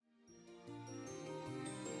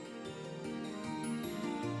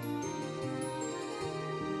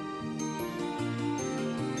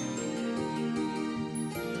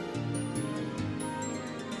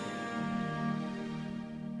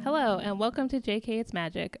and welcome to JK It's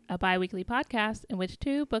Magic, a bi-weekly podcast in which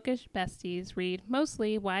two bookish besties read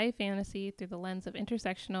mostly YA fantasy through the lens of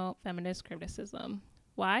intersectional feminist criticism.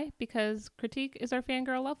 Why? Because critique is our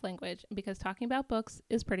fangirl love language, and because talking about books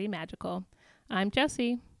is pretty magical. I'm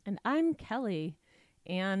Jessie. And I'm Kelly.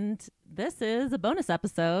 And this is a bonus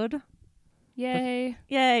episode. Yay.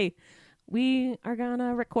 Yay. We are going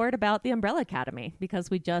to record about The Umbrella Academy because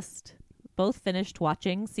we just both finished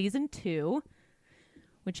watching season 2,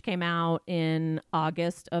 which came out in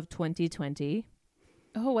August of 2020.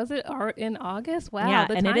 Oh, was it in August? Wow, yeah,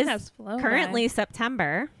 the and time it is has flown currently by.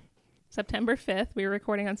 September 5th. We were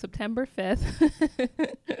recording on September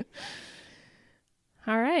 5th.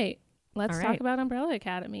 All right. Let's talk about Umbrella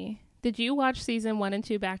Academy. Did you watch season 1 and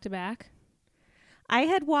 2 back to back? I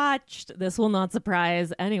had watched, this will not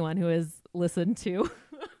surprise anyone who has listened to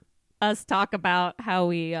us talk about how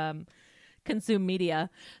we consume media.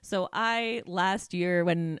 So last year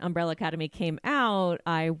when Umbrella Academy came out,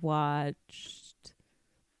 I watched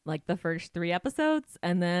like the first 3 episodes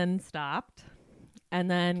and then stopped and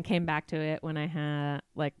then came back to it when I had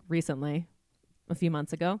like recently, a few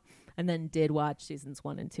months ago, and then did watch seasons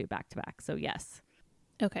 1 and 2 back to back. So yes.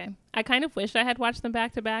 Okay. I kind of wish I had watched them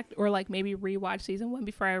back to back, or like maybe rewatch season 1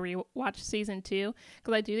 before I rewatched season 2,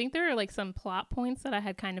 because I do think there are like some plot points that I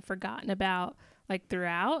had kind of forgotten about like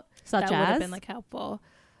throughout. Such that as? would have been like helpful.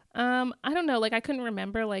 I don't know, like I couldn't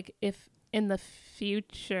remember like if in the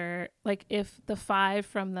future, like if the 5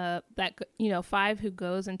 from the 5 who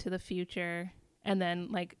goes into the future and then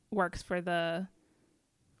like works for the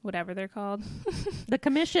whatever they're called. The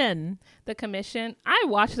commission. The commission. I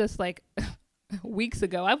watched this like weeks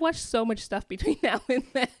ago. I've watched so much stuff between now and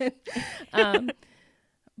then.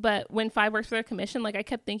 But when 5 works for the commission, like I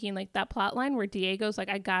kept thinking like that plot line where Diego's like,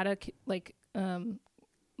 I gotta like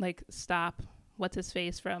stop what's his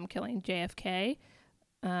face from killing JFK,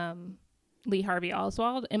 Lee Harvey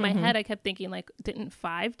Oswald. In my head, I kept thinking like, didn't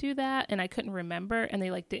 5 do that? And I couldn't remember, and they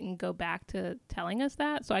like didn't go back to telling us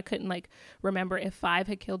that, so I couldn't like remember if 5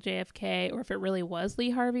 had killed JFK or if it really was Lee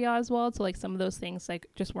Harvey Oswald. So like some of those things like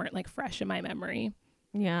just weren't like fresh in my memory.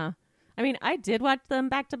 Yeah. I mean, I did watch them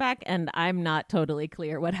back to back, and I'm not totally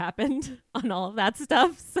clear what happened on all of that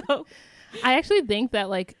stuff. So I actually think that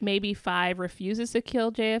like maybe 5 refuses to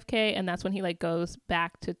kill JFK, and that's when he like goes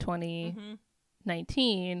back to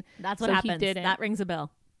 2019. That's what so happens. He didn't. That rings a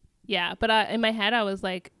bell. Yeah, but in my head, I was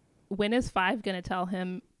like, when is 5 going to tell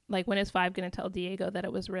him, like, when is 5 going to tell Diego that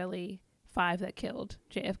it was really 5 that killed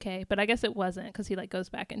JFK? But I guess it wasn't, because he, like, goes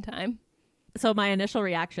back in time. So my initial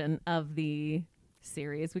reaction of the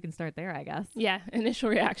series, we can start there, I guess. Yeah, initial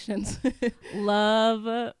reactions.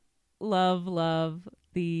 love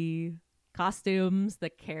the costumes, the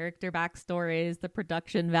character backstories, the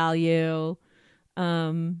production value.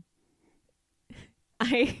 I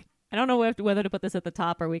don't know whether to put this at the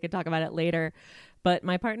top or we could talk about it later, but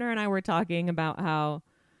my partner and I were talking about how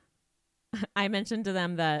I mentioned to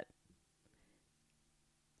them that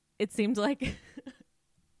it seemed like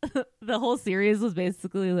the whole series was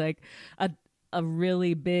basically like a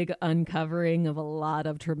really big uncovering of a lot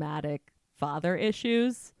of traumatic father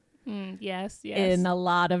issues. Yes. In a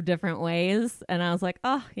lot of different ways. And I was like,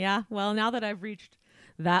 oh, yeah, well, now that I've reached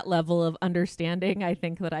that level of understanding, I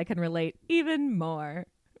think that I can relate even more.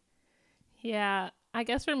 Yeah, I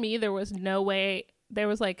guess for me, there was no way, there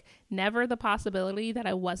was like never the possibility that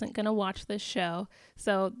I wasn't going to watch this show.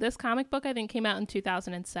 So this comic book, I think, came out in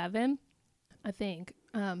 2007, I think,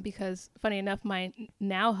 because funny enough, my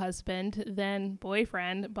now husband, then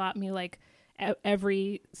boyfriend, bought me like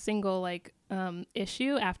every single like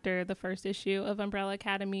issue after the first issue of Umbrella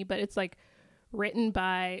Academy, but it's like written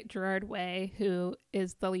by Gerard Way, who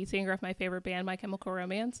is the lead singer of my favorite band, My Chemical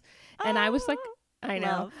Romance. And I was like, I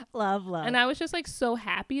know. Love. And I was just like so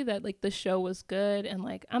happy that like the show was good. And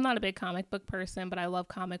like, I'm not a big comic book person, but I love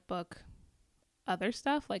comic book other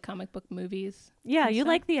stuff, like comic book movies. Yeah, you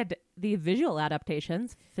like the visual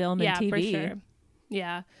adaptations, film and TV. Yeah, for sure.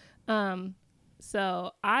 Yeah.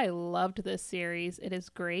 So I loved this series. It is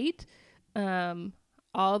great.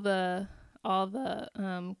 All the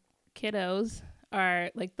kiddos are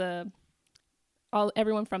like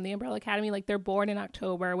everyone from the Umbrella Academy, like they're born in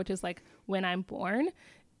October, which is like when I'm born,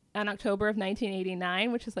 in October of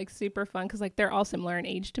 1989, which is like super fun because like they're all similar in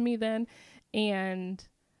age to me then. And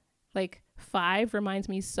like 5 reminds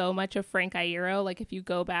me so much of Frank Iero. Like if you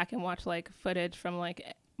go back and watch like footage from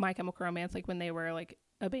like My Chemical Romance, like when they were like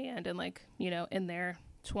a band and like, you know, in their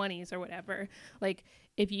 20s or whatever, like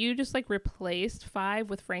if you just like replaced 5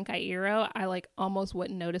 with Frank Iero, I like almost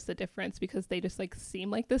wouldn't notice the difference because they just like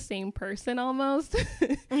seem like the same person almost.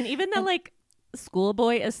 And even the like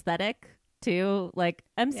schoolboy aesthetic too. Like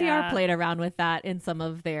MCR Yeah. played around with that in some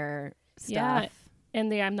of their Yeah. stuff.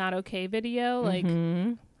 And the I'm Not Okay video, like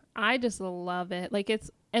Mhm. I just love it. Like it's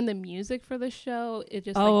and the music for the show, it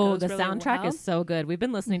just Oh, like, the goes really soundtrack well. is so good. We've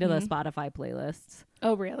been listening to the Mhm. Spotify playlists.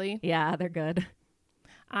 Oh, really? Yeah, they're good.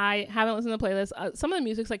 I haven't listened to the playlist. Some of the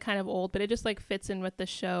music's like kind of old, but it just like fits in with the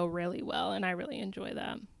show really well, and I really enjoy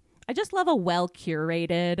that. I just love a well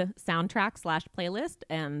curated soundtrack / playlist,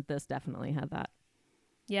 and this definitely had that.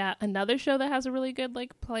 Yeah, another show that has a really good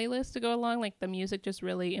like playlist to go along, like the music just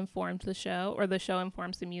really informs the show, or the show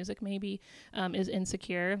informs the music maybe, is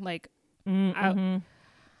Insecure. Like Mm-hmm.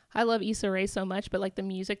 I love Issa Rae so much, but like the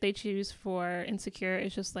music they choose for Insecure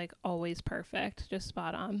is just like always perfect, just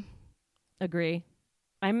spot on. Agree.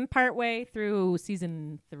 I'm partway through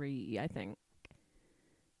season 3, I think.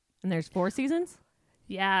 And there's 4 seasons?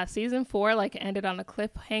 Yeah, season 4 like ended on a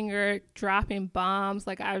cliffhanger, dropping bombs.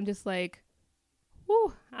 Like I'm just like,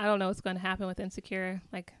 whoo, I don't know what's going to happen with Insecure.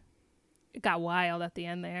 Like it got wild at the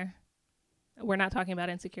end there. We're not talking about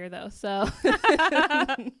Insecure though, so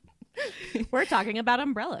We're talking about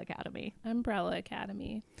Umbrella Academy. Umbrella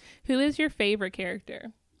Academy. Who is your favorite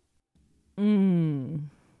character?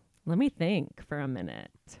 Let me think for a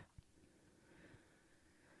minute.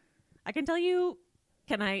 I can tell you,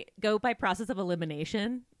 can I go by process of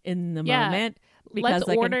elimination in the Yeah. moment? Let's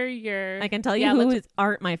I order your. I can tell you Yeah, who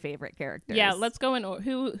aren't my favorite characters. Yeah, let's go in.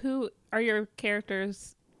 Who are your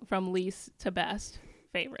characters from least to best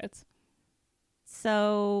favorites?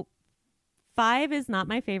 So 5 is not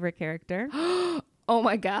my favorite character. Oh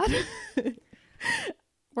my god,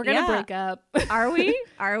 we're gonna Yeah. break up. Are we?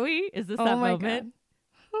 Are we? Is this Oh that my moment? god.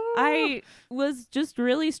 I was just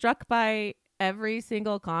really struck by every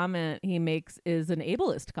single comment he makes is an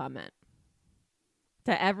ableist comment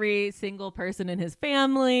to every single person in his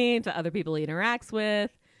family, to other people he interacts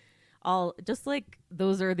with. All just like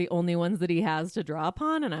those are the only ones that he has to draw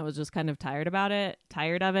upon, and I was just kind of tired of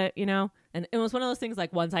it, you know. And it was one of those things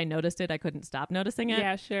like once I noticed it, I couldn't stop noticing it.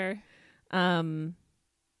 Yeah, sure.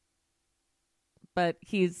 But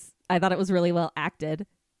I thought it was really well acted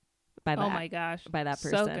by that. Oh my gosh, by that so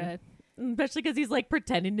person. good. Especially because he's like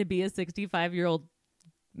pretending to be a 65-year-old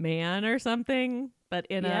man or something, but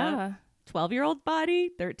in Yeah, a 12-year-old body.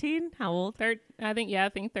 13? How old? I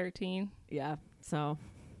think 13. Yeah. So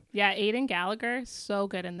Yeah, Aidan Gallagher, so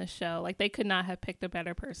good in the show. Like they could not have picked a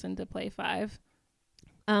better person to play 5.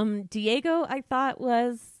 Diego, I thought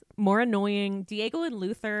was more annoying. Diego and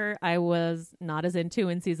Luther, I was not as into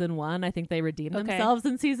in season 1. I think they redeemed Okay. themselves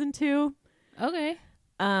in season 2. Okay.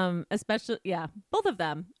 Especially, yeah, both of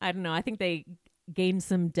them. I don't know. I think they gained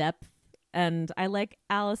some depth, and I like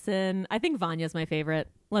Allison. I think Vanya's my favorite.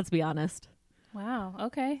 Let's be honest. Wow.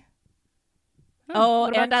 Okay. Oh,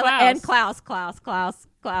 what and about Klaus.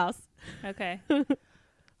 Okay.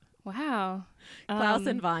 Wow. Klaus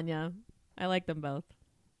and Vanya. I like them both.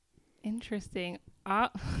 Interesting.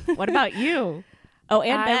 What about you? Oh,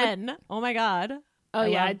 and I Ben. Oh my God. Oh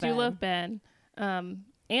yeah, love I do Ben. love Ben.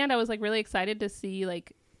 And I was like really excited to see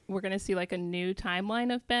like we're gonna see like a new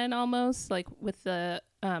timeline of Ben almost like with the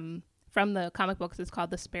from the comic books. It's called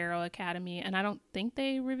the Sparrow Academy, and I don't think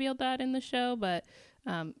they revealed that in the show, but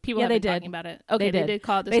people Yeah, have they been did. talking about it. Okay, they did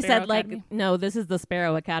call it the They Sparrow said like, Academy. no, this is the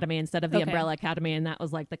Sparrow Academy instead of the Okay. Umbrella Academy, and that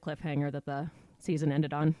was like the cliffhanger that the season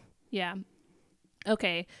ended on. Yeah.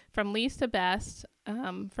 Okay, from least to best,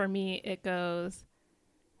 for me it goes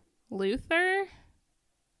Luther,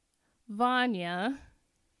 Vanya,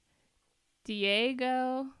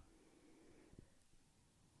 Diego,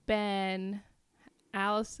 Ben,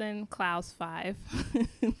 Allison, Klaus 5.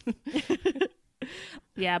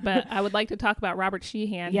 Yeah, but I would like to talk about Robert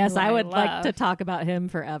Sheehan. Yes, who I would like love. to talk about him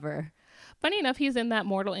forever. Funny enough, he's in that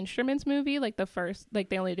Mortal Instruments movie, like the first, like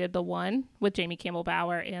they only did the one with Jamie Campbell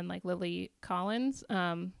Bower and like Lily Collins.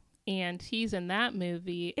 And he's in that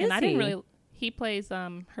movie. Is and I didn't he? really. He plays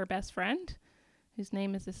her best friend, whose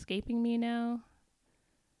name is escaping me now.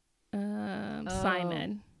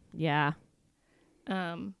 Simon. Yeah.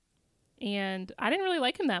 And I didn't really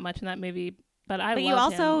like him that much in that movie, but But you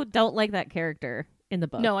love also him. don't like that character in the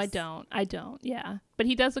book. No, I don't. Yeah, but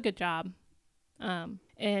he does a good job.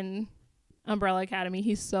 In Umbrella Academy,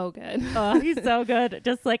 he's so good. Oh, he's so good.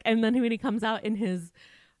 Just like, and then when he comes out in his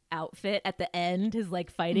outfit at the end, his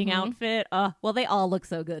like fighting Mhm. outfit. Well, they all look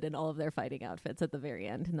so good in all of their fighting outfits at the very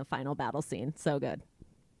end in the final battle scene. So good.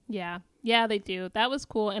 Yeah, they do. That was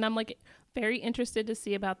cool, and I'm like very interested to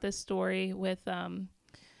see about this story with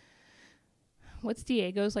what's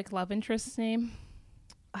Diego's like love interest's name?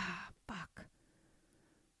 Fuck.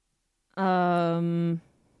 Here,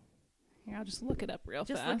 I'll just look it up real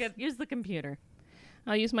Just fast. use the computer.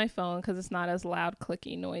 I'll use my phone because it's not as loud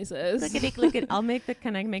clicky noises. Clickety clickety.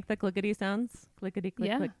 Can I make the clickety sounds? Clickety click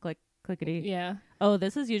Yeah. click click clickety. Yeah. Oh,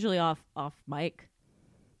 this is usually off mic,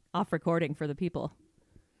 off recording for the people.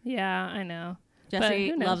 Yeah, I know. Jesse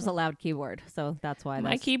who knows? loves a loud keyboard, so that's why.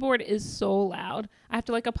 My keyboard is so loud. I have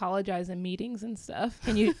to like apologize in meetings and stuff.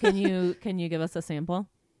 Can you give us a sample?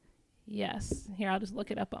 Yes. Here, I'll just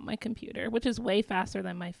look it up on my computer, which is way faster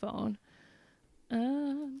than my phone.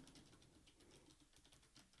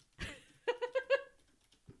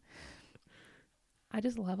 I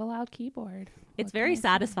just love a loud keyboard. It's What very can I say?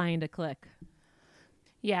 satisfying to click.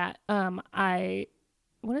 Yeah.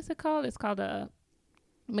 What is it called? It's called a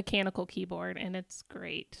mechanical keyboard, and it's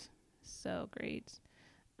great. So great.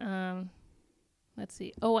 Let's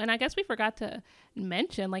see. Oh, and I guess we forgot to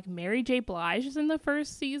mention like Mary J. Blige is in the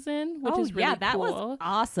first season, which is really that cool. was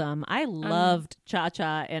awesome. I loved Cha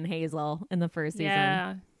Cha and Hazel in the first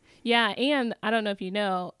season. Yeah, and I don't know if you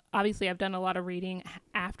know, obviously I've done a lot of reading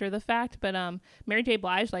after the fact, but Mary J.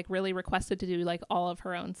 Blige like really requested to do like all of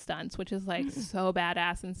her own stunts, which is like so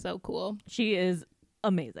badass and so cool. She is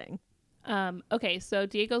amazing. Okay, so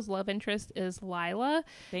Diego's love interest is Lila,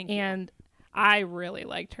 Thank you. and I really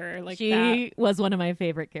liked her. Like She was one of my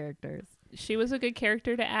favorite characters. she was a good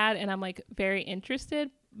character to add, and I'm like very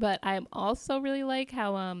interested, but I'm also really like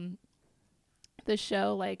how the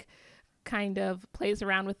show like kind of plays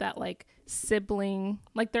around with that like sibling,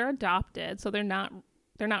 like they're adopted, so they're not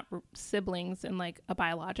siblings in like a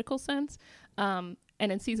biological sense. And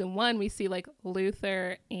in season 1 we see like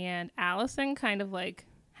Luther and Allison kind of like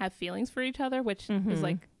have feelings for each other, which is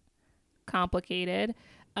like complicated.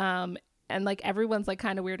 And like everyone's like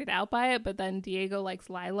kind of weirded out by it, but then Diego likes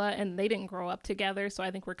Lila, and they didn't grow up together, so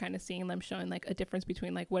I think we're kind of seeing them showing like a difference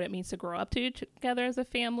between like what it means to grow up together as a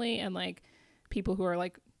family and like people who are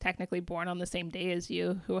like technically born on the same day as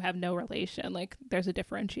you who have no relation. Like there's a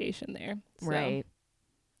differentiation there. So, Right.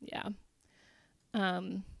 yeah.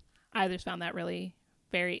 I just found that really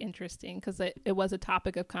very interesting because it was a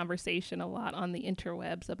topic of conversation a lot on the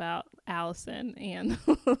interwebs about Allison and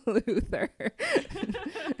Luther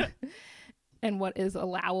and what is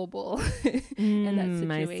allowable in that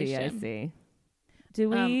situation. I see.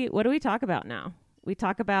 What do we talk about now? We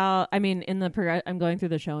talk about, I mean, I'm going through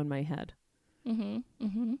the show in my head. We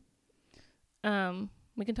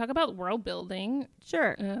can talk about world building.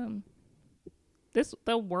 Sure.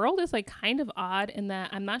 The world is like kind of odd in that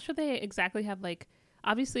I'm not sure they exactly have like,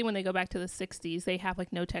 obviously when they go back to the 60s they have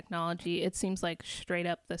like no technology. It seems like straight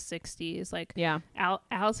up the 60s. Like Yeah.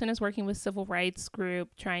 Allison is working with civil rights group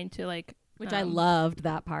trying to like, Which I loved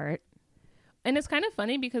that part. and it's kind of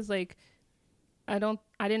funny because like I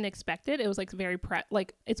didn't expect it. It was like very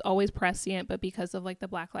like it's always prescient, but because of like the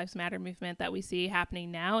Black Lives Matter movement that we see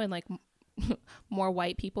happening now and like more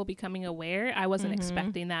white people becoming aware, I wasn't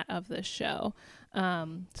expecting that of this show.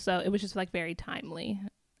 So it was just like very timely.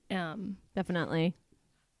 Definitely.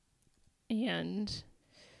 And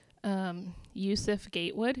Yusuf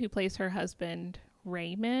Gatewood, who plays her husband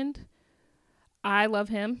Raymond, I love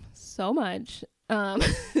him so much.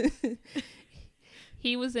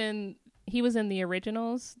 He was in the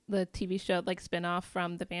Originals, the TV show like spinoff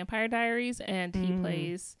from the Vampire Diaries, and he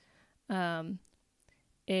plays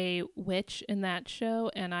a witch in that show,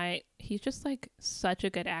 and he's just like such a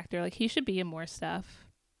good actor. Like he should be in more stuff.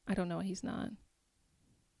 I don't know why he's not.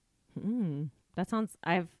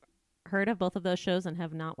 I've heard of both of those shows and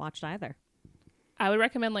have not watched either. I would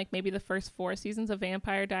recommend like maybe the first 4 seasons of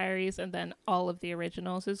Vampire Diaries, and then all of the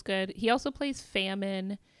Originals is good. He also plays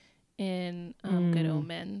Famine in Good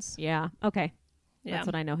Omens. Yeah. Okay. Yeah. That's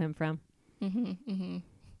what I know him from.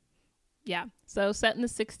 Yeah. So set in the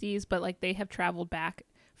 60s, but like they have traveled back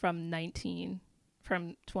from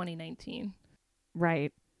 2019.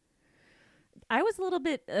 Right. I was a little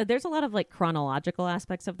bit, there's a lot of like chronological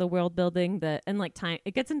aspects of the world building and like time,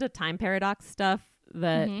 it gets into time paradox stuff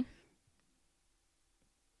that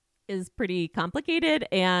is pretty complicated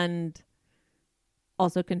and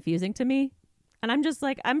also confusing to me. And I'm just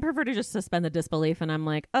like, I'm prefer to just suspend the disbelief, and I'm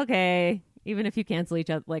like, okay, even if you cancel each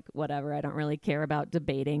other, like whatever, I don't really care about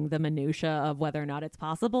debating the minutia of whether or not it's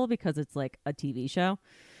possible because it's like a TV show.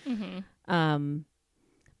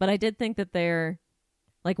 But I did think that we're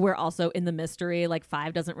also in the mystery. Like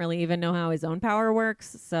Five doesn't really even know how his own power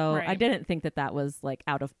works. So Right. I didn't think that was like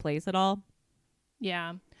out of place at all.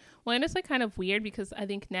 Yeah. Well, and it's like kind of weird because I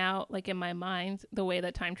think now, like in my mind, the way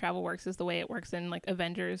that time travel works is the way it works in like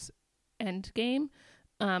Avengers Endgame,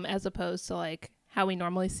 as opposed to like how we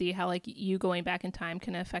normally see how like you going back in time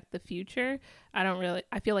can affect the future.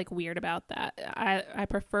 I feel like weird about that. I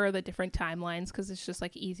prefer the different timelines because it's just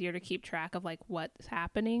like easier to keep track of like what's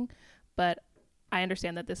happening. But I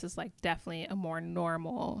understand that this is like definitely a more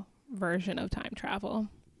normal version of time travel.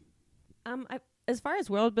 As far as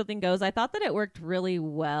world building goes, I thought that it worked really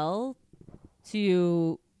well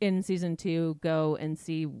to, in season 2, go and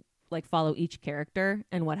see, like, follow each character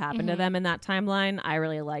and what happened to them in that timeline. I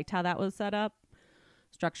really liked how that was set up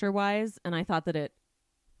structure wise, and I thought that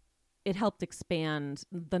it helped expand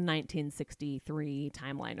the 1963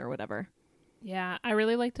 timeline or whatever. Yeah, I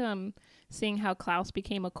really liked seeing how Klaus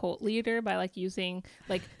became a cult leader by like using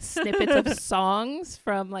like snippets of songs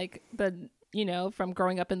from like the, you know, from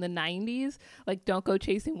growing up in the 90s, like Don't Go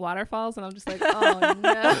Chasing Waterfalls. And I'm just like, oh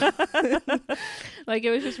no. Like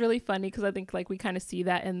it was just really funny because I think like we kind of see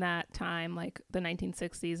that in that time, like the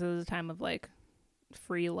 1960s is a time of like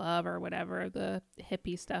free love or whatever the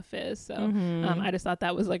hippie stuff is. So I just thought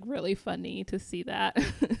that was like really funny to see that.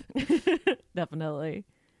 Definitely.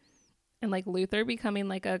 And like Luther becoming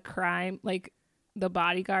like a crime, like the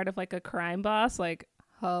bodyguard of like a crime boss, like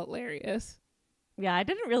hilarious. Yeah, I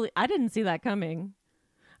didn't see that coming.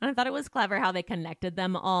 And I thought it was clever how they connected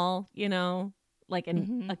them all, you know, like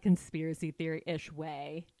in a conspiracy theory-ish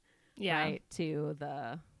way. Yeah. Right, to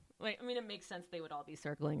the, like, I mean, it makes sense they would all be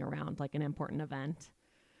circling around like an important event.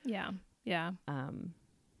 Yeah. Yeah.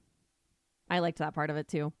 I liked that part of it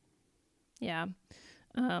too. Yeah.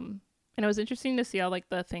 And it was interesting to see all like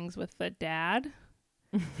the things with the dad.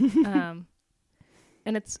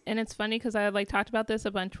 And it's funny because I like talked about this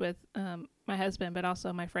a bunch with my husband, but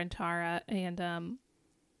also my friend Tara. And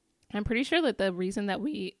I'm pretty sure that the reason that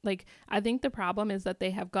I think the problem is that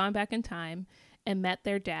they have gone back in time and met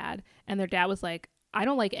their dad, and their dad was like, I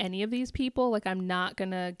don't like any of these people. Like, I'm not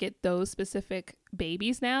going to get those specific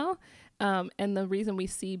babies now. And the reason we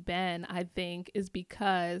see Ben, I think, is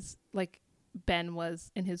because like Ben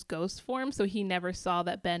was in his ghost form, so he never saw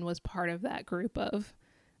that Ben was part of that group of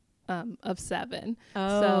 7.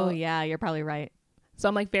 Oh, so, yeah, you're probably right. So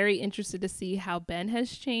I'm like very interested to see how Ben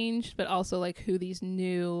has changed, but also like who these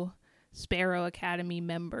new Sparrow Academy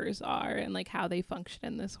members are and like how they function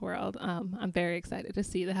in this world. I'm very excited to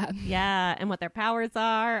see that. Yeah, and what their powers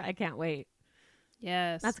are. I can't wait.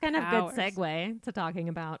 Yes, that's kind of a good segue to talking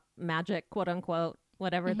about magic, quote unquote,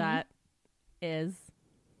 whatever that is.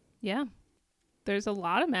 Yeah. There's a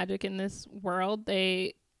lot of magic in this world.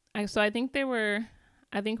 I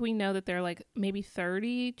think we know that there are like maybe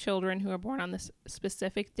 30 children who are born on this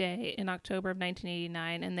specific day in October of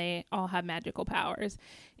 1989, and they all have magical powers.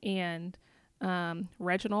 And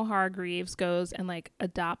Reginald Hargreaves goes and like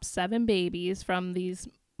adopts 7 babies from these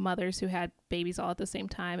mothers who had babies all at the same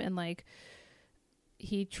time, and like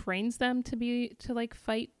he trains them to like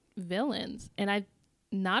fight villains. And I'm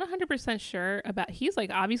not 100% sure about, he's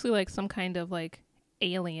like obviously like some kind of like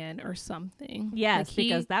alien or something. Yes, like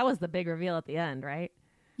because that was the big reveal at the end, right?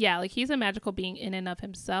 Yeah, like he's a magical being in and of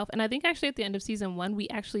himself. And I think actually at the end of season 1, we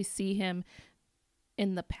actually see him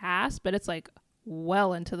in the past, but it's like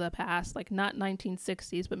well into the past, like not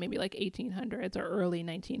 1960s, but maybe like 1800s or early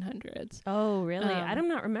 1900s. Oh, really? I'm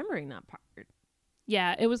not remembering that part.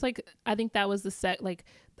 Yeah, it was like, I think that was like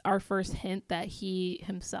our first hint that he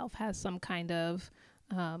himself has some kind of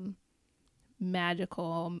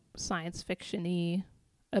magical science fiction-y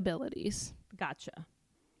abilities. Gotcha.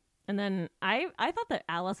 And then I thought that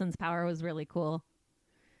Allison's power was really cool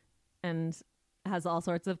and has all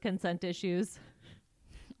sorts of consent issues,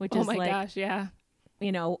 which is like, oh my gosh, yeah.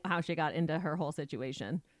 You know, how she got into her whole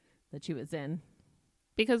situation that she was in.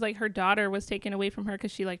 Because like her daughter was taken away from her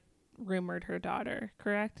because she like rumored her daughter,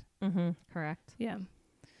 correct? Correct. Yeah.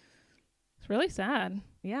 It's really sad.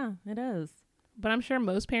 Yeah, it is. But I'm sure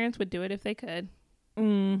most parents would do it if they could.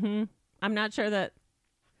 I'm not sure that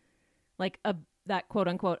like that quote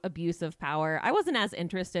unquote abuse of power. I wasn't as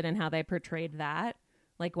interested in how they portrayed that.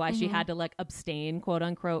 Like why she had to like abstain quote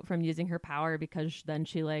unquote from using her power because then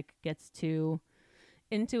she like gets too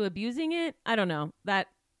into abusing it. I don't know. That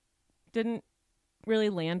didn't really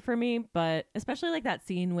land for me, but especially like that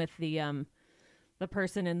scene with the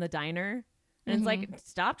person in the diner. And it's like,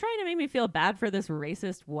 stop trying to make me feel bad for this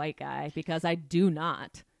racist white guy, because I do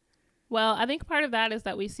not. Well, I think part of that is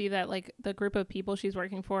that we see that like the group of people she's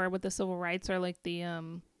working for with the civil rights are like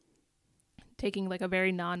the taking like a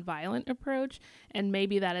very non-violent approach, and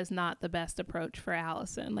maybe that is not the best approach for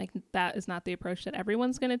Allison. Like that is not the approach that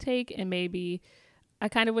everyone's going to take, and maybe I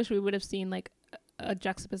kind of wish we would have seen like a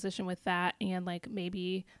juxtaposition with that and like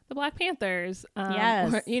maybe the Black Panthers,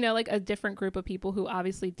 yes, or, you know, like a different group of people who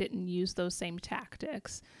obviously didn't use those same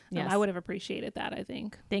tactics. Yes. I would have appreciated that, I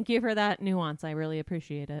think. Thank you for that nuance. I really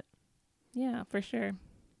appreciate it. Yeah, for sure.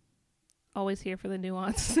 Always here for the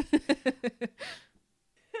nuance.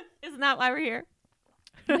 Isn't that why we're here?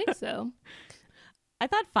 I think so. I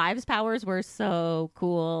thought Five's powers were so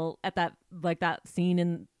cool at that, like that scene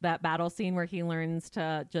in that battle scene where he learns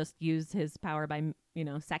to just use his power by,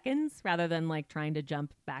 seconds rather than like trying to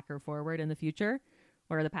jump back or forward in the future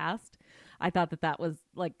or the past. I thought that was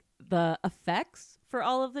like the effects for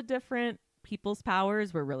all of the different people's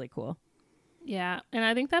powers were really cool. Yeah. And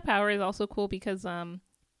I think that power is also cool because,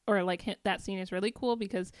 that scene is really cool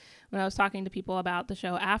because when I was talking to people about the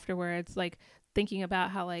show afterwards, like thinking about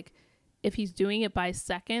how like, if he's doing it by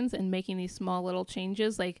seconds and making these small little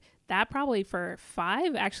changes, like that probably for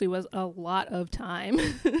Five actually was a lot of time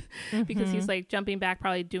because he's like jumping back,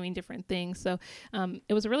 probably doing different things. So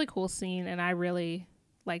it was a really cool scene and I really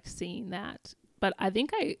liked seeing that. But I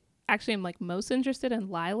think I actually am like most interested in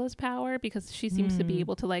Lila's power because she seems to be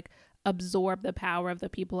able to like absorb the power of the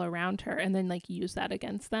people around her and then like use that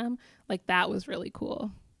against them. Like that was really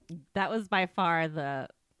cool. That was by far the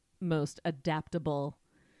most adaptable.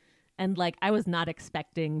 And like, I was not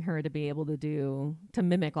expecting her to be able to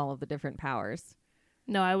mimic all of the different powers.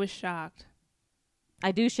 No, I was shocked.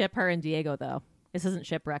 I do ship her and Diego though. This isn't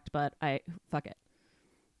shipwrecked, but fuck it.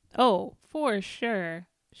 Oh, for sure.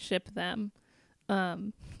 Ship them.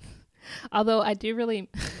 Although I do really,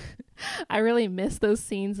 I really miss those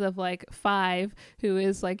scenes of like Five, who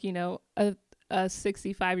is like, a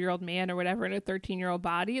 65-year-old man or whatever in a 13-year-old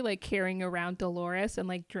body, like carrying around Dolores and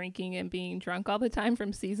like drinking and being drunk all the time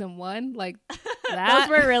from season 1. Like that. Those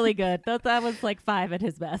were really good. That was like Five at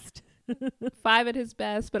his best. Five at his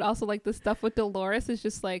best, but also like the stuff with Dolores is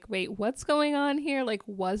just like, wait, what's going on here? Like,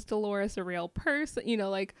 was Dolores a real person?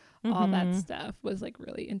 All that stuff was like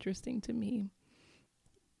really interesting to me.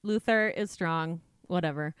 Luther is strong.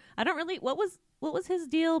 Whatever. I don't really. What was his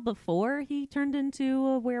deal before he turned into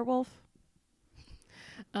a werewolf?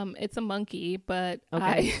 It's a monkey, but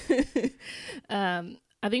okay.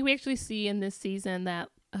 I think we actually see in this season that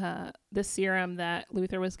the serum that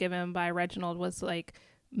Luther was given by Reginald was like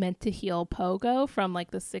meant to heal Pogo from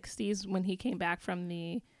like the 60s when he came back from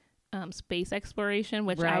the space exploration,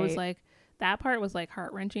 which I was like, that part was like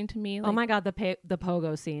heart-wrenching to me. Like, oh my God, the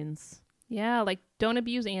Pogo scenes. Yeah, like don't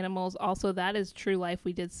abuse animals. Also, that is true life.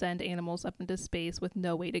 We did send animals up into space with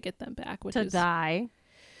no way to get them back, which is die.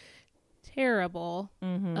 Terrible.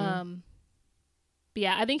 But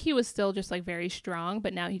yeah, I think he was still just like very strong,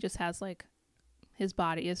 but now he just has like his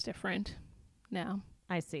body is different now.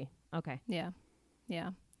 I see. Okay. Yeah.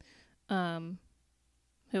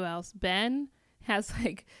 Who else? Ben has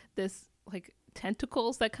like this like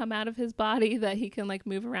tentacles that come out of his body that he can like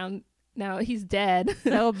move around. Now he's dead.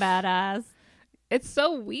 So badass. It's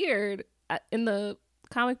so weird. In the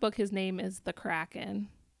comic book, his name is the Kraken.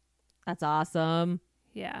 That's awesome.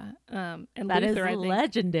 Yeah. And that Luther, is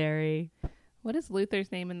legendary. What is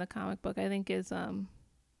Luther's name in the comic book? I think is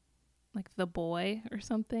like the boy or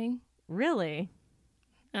something. Really?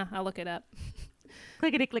 I'll look it up.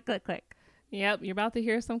 Clickety click click click. Yep, you're about to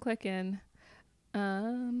hear some clicking.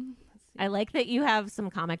 I like that you have some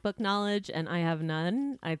comic book knowledge and I have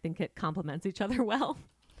none. I think it complements each other well.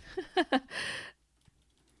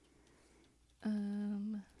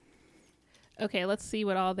 Okay, let's see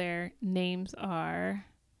what all their names are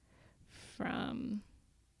from.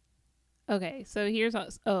 Okay, so here's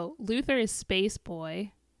Luther is Space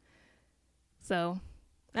Boy. So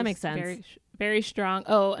that makes sense. Very, very strong.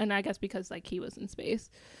 Oh, and I guess because like he was in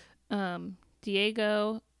space.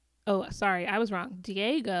 Diego. Oh, sorry, I was wrong.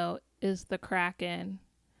 Diego is the Kraken,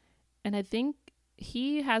 and I think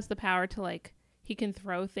he has the power to like he can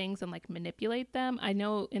throw things and like manipulate them. I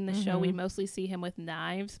know in the show we mostly see him with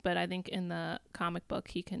knives, but I think in the comic book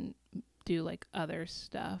he can do like other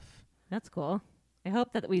stuff. That's cool. I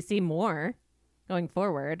hope that we see more going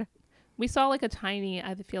forward. We saw like a tiny,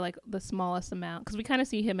 I feel like the smallest amount, because we kind of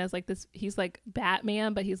see him as like this, he's like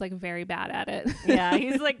Batman, but he's like very bad at it. Yeah,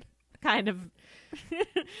 he's like kind of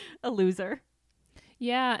a loser.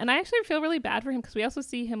 Yeah, and I actually feel really bad for him because we also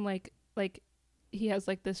see him like he has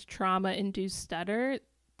like this trauma-induced stutter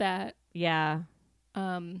that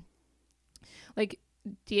like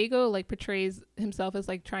Diego like portrays himself as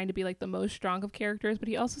like trying to be like the most strong of characters, but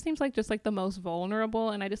he also seems like just like the most vulnerable,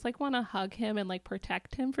 and I just like want to hug him and like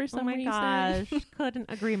protect him for some reason. Gosh,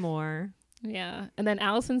 couldn't agree more. Yeah. And then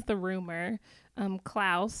Allison's the rumor.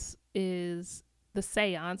 Klaus is the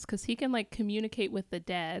seance because he can like communicate with the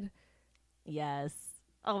dead. Yes.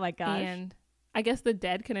 Oh my gosh. And I guess the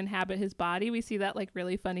dead can inhabit his body. We see that like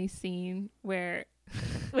really funny scene where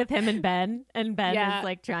with him and Ben is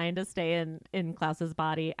like trying to stay in Klaus's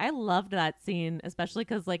body. I loved that scene, especially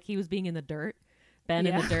because like he was being in the dirt, Ben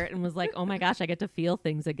in the dirt, and was like, oh my gosh, I get to feel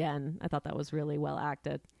things again. I thought that was really well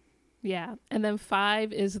acted. Yeah. And then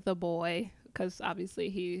 5 is the boy because obviously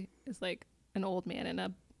he is like an old man in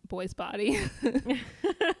a boy's body.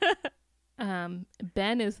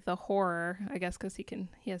 Ben is the horror, I guess, because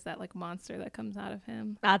he has that like monster that comes out of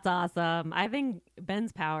him. That's awesome. I think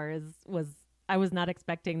Ben's power I was not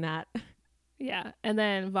expecting that. Yeah. And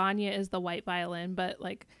then Vanya is the white violin, but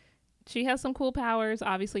like she has some cool powers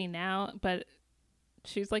obviously now, but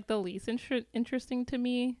she's like the least interesting to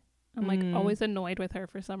me. I'm like always annoyed with her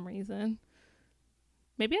for some reason.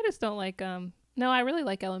 Maybe I just don't like no, I really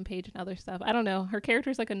like Ellen Page and other stuff. I don't know. Her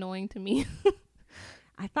character's like annoying to me.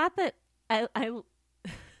 I thought that I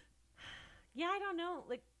yeah, I don't know.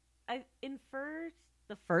 Like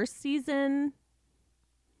the first season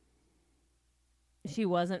she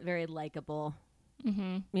wasn't very likable.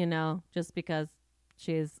 You know, just because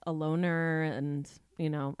she's a loner, and you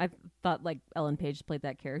know, I thought like Ellen Page played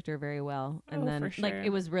that character very well. And then for sure.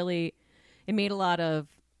 like it made a lot of,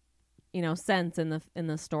 you know, sense in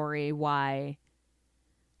the story why,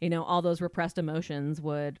 you know, all those repressed emotions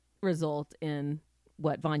would result in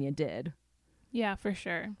what Vanya did. Yeah, for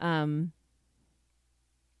sure.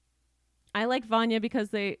 I like Vanya because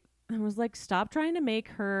I was like, stop trying to make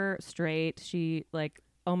her straight. She like,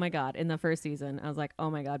 oh my God, in the first season, I was like, oh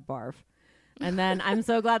my God, barf. And then I'm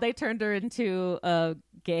so glad they turned her into a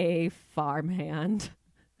gay farmhand.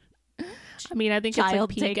 I mean, I think it's like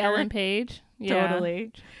peak Ellen Page. Yeah.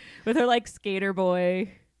 Totally. With her like skater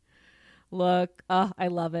boy look. Oh, I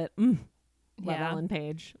love it. Love Ellen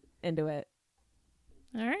Page. Into it.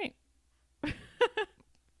 All right.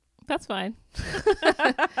 That's fine.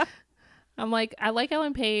 I'm like, I like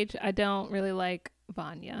Ellen Page. I don't really like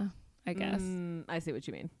Vanya, I guess. I see what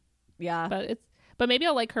you mean. Yeah. But maybe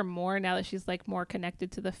I'll like her more now that she's like more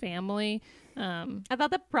connected to the family. I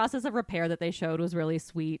thought the process of repair that they showed was really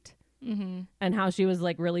sweet. And how she was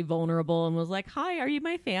like really vulnerable and was like, hi, are you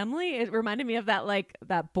my family? It reminded me of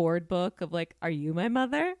that board book of like, are you my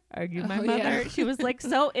mother? Are you my mother? Yeah. She was like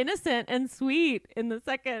so innocent and sweet in the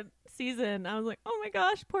second season. I was like, oh my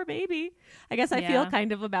gosh, poor baby. I guess I feel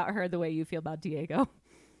kind of about her the way you feel about Diego.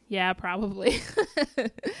 Yeah, probably.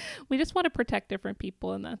 We just want to protect different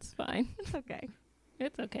people, and that's fine. It's okay.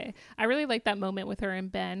 It's okay. I really like that moment with her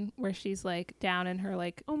and Ben where she's like down in her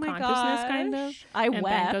like oh my consciousness gosh. Kind of. And wept.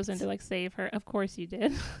 Ben goes in to like save her. Of course you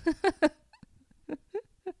did.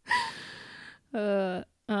 Yeah.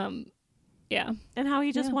 And how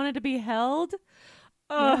he just wanted to be held.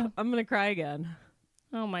 Oh, yeah. I'm going to cry again.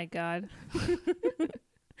 Oh my God.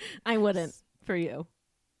 I wouldn't for you.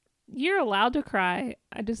 You're allowed to cry.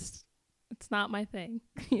 It's not my thing,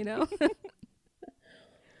 you know?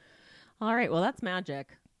 All right. Well, that's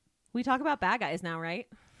magic. We talk about bad guys now, right?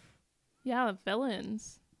 Yeah,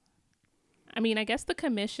 villains. I mean, I guess the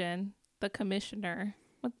commissioner.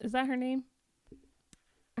 What is that her name?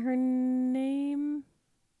 Her name?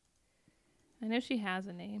 I know she has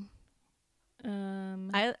a name.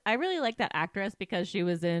 I really like that actress because she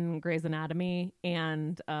was in Grey's Anatomy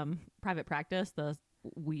and Private Practice, the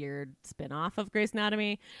weird spin-off of Grey's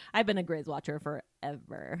Anatomy. I've been a Grey's watcher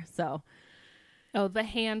forever, so... Oh, the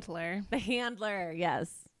handler. The handler,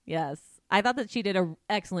 yes. I thought that she did an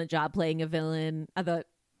excellent job playing a villain. I thought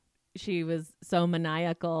she was so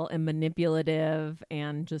maniacal and manipulative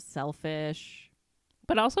and just selfish.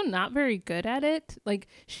 But also not very good at it. Like,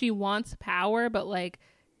 she wants power, but, like,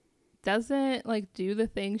 doesn't, like, do the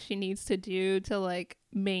things she needs to do to, like,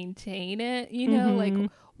 maintain it, you know? Like,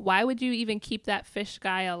 why would you even keep that fish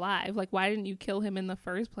guy alive? Like, why didn't you kill him in the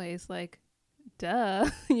first place? Like, duh,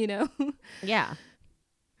 you know? Yeah.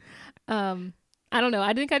 I don't know.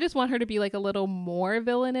 I think I just want her to be like a little more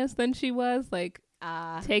villainous than she was. Like,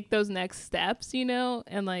 take those next steps, you know?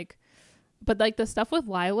 And like, but like the stuff with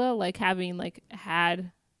Lila, like having like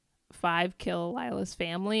had 5 kill Lila's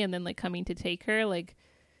family and then like coming to take her, like,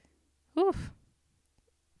 oof.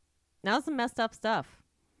 That was some messed up stuff.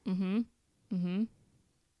 It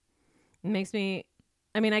makes me,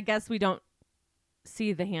 I mean, I guess we don't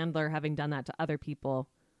see the handler having done that to other people.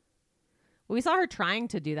 We saw her trying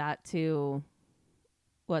to do that to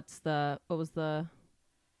what was the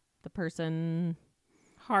person?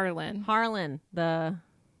 Harlan, the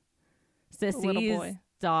Sissy's little boy.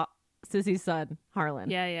 Sissy's son,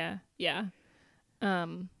 Harlan. Yeah.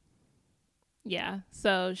 Yeah.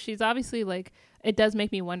 So she's obviously like, it does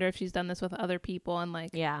make me wonder if she's done this with other people and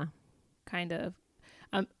like, yeah, kind of.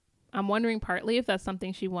 I'm wondering partly if that's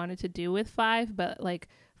something she wanted to do with 5, but like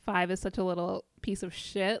 5 is such a little piece of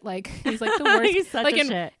shit. Like he's like the worst. He's such like a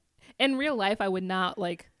shit. In real life, I would not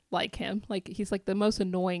like him. Like he's like the most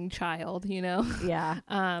annoying child, you know? Yeah.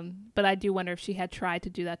 But I do wonder if she had tried to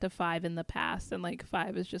do that to 5 in the past, and like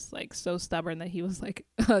 5 is just like so stubborn that he was like,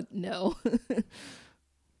 no.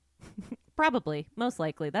 Probably, most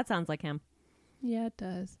likely. That sounds like him. Yeah, it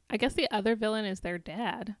does. I guess the other villain is their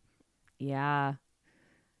dad. Yeah.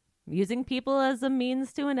 Using people as a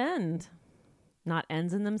means to an end, not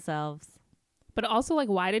ends in themselves. But also, like,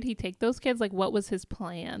 why did he take those kids? Like, what was his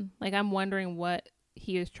plan? Like, I'm wondering what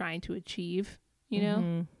he is trying to achieve, you know?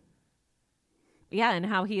 Mhm. Yeah, and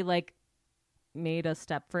how he, like, made a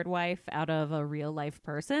Stepford wife out of a real life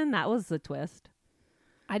person. That was the twist.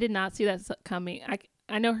 I did not see that coming.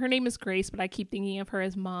 I know her name is Grace, but I keep thinking of her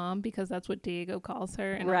as mom because that's what Diego calls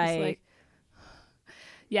her. And I'm just Right. like,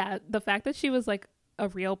 yeah, the fact that she was like a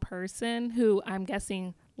real person who I'm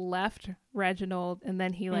guessing left Reginald and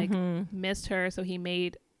then he like missed her, so he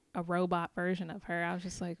made a robot version of her. I was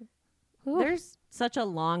just like, ooh. There's such a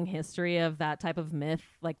long history of that type of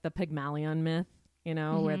myth, like the Pygmalion myth, you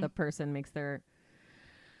know, where the person makes their,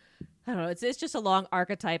 I don't know, it's just a long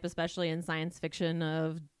archetype, especially in science fiction,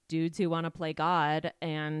 of dudes who want to play God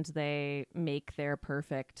and they make their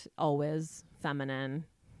perfect, always feminine,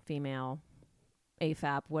 female,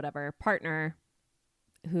 AFAB, whatever, partner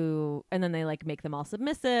who, and then they like make them all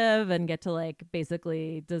submissive and get to like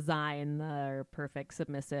basically design their perfect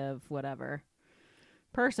submissive, whatever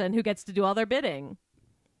person who gets to do all their bidding.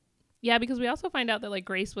 Yeah, because we also find out that like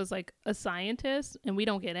Grace was like a scientist and we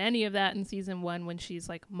don't get any of that in season 1 when she's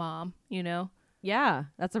like mom, you know? Yeah,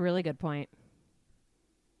 that's a really good point.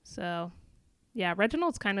 So, yeah,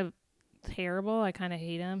 Reginald's kind of terrible. I kind of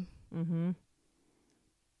hate him. Mm-hmm.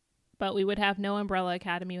 But we would have no Umbrella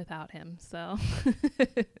Academy without him, so.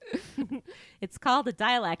 It's called a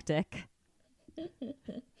dialectic.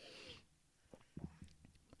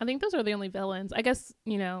 I think those are the only villains. I guess,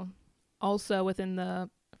 you know, also within the,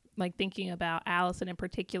 like, thinking about Allison in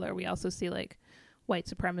particular, we also see, like, white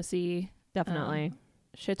supremacy. Definitely.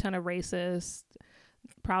 Shit ton of racists.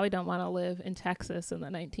 Probably don't want to live in Texas in the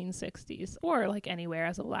 1960s or, like, anywhere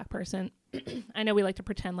as a black person. I know we like to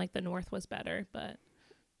pretend like the North was better, but.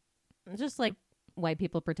 Just like white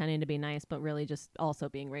people pretending to be nice, but really just also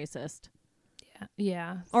being racist. Yeah.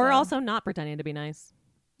 Yeah. Or so. also not pretending to be nice.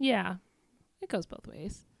 Yeah. It goes both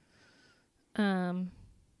ways.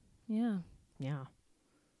 Yeah. Yeah.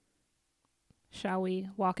 Shall we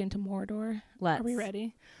walk into Mordor? Let's. Are we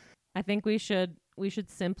ready? I think we should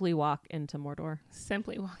simply walk into Mordor.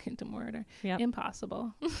 Simply walk into Mordor. Yep.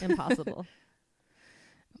 Impossible. Impossible.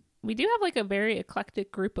 We do have like a very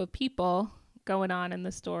eclectic group of people going on in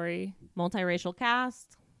the story. Multiracial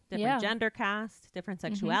cast, different gender cast, different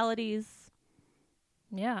sexualities.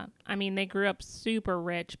 Yeah. I mean, they grew up super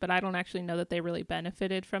rich, but I don't actually know that they really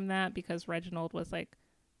benefited from that because Reginald was like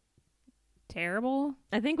terrible.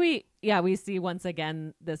 I think we see once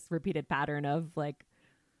again this repeated pattern of like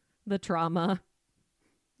the trauma.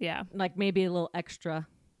 Yeah. Like maybe a little extra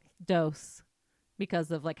dose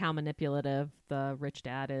because of like how manipulative the rich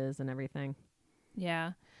dad is and everything.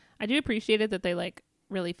 Yeah. I do appreciate it that they like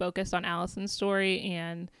really focused on Allison's story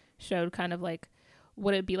and showed kind of like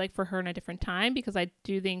what it'd be like for her in a different time, because I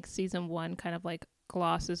do think season 1 kind of like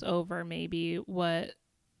glosses over maybe what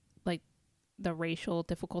like the racial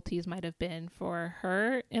difficulties might have been for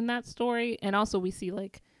her in that story. And also we see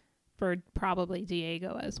like for probably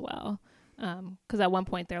Diego as well. Because at one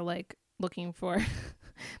point they're like looking for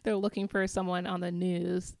someone on the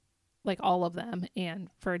news, like all of them. And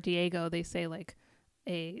for Diego, they say like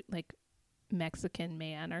a like Mexican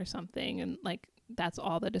man or something. And like that's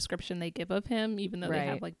all the description they give of him, even though they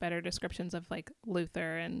have like better descriptions of like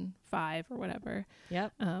Luther and Five or whatever.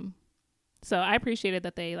 Yep. So I appreciated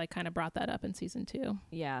that they like kind of brought that up in season 2.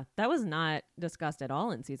 Yeah, that was not discussed at all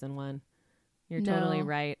in season 1. You're totally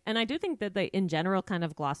right. And I do think that they, in general, kind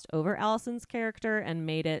of glossed over Allison's character and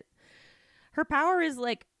made it... Her power is,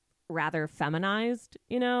 like, rather feminized,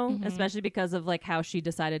 you know? Especially because of, like, how she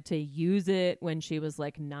decided to use it when she was,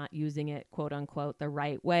 like, not using it, quote-unquote, the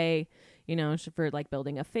right way, you know, for, like,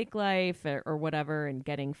 building a fake life or whatever and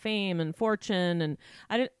getting fame and fortune. And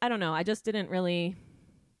I don't know. I just didn't really...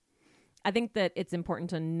 I think that it's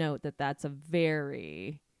important to note that that's a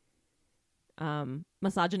very...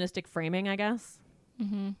 misogynistic framing, I guess.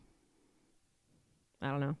 I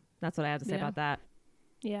don't know. That's what I have to say about that.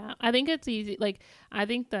 Yeah, I think it's easy. Like, I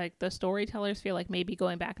think that the storytellers feel like maybe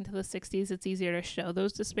going back into the 60s, it's easier to show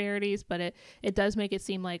those disparities, but it does make it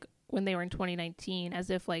seem like when they were in 2019,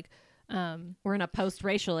 as if like... we're in a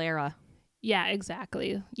post-racial era. Yeah,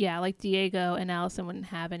 exactly. Yeah, like Diego and Allison wouldn't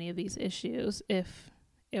have any of these issues if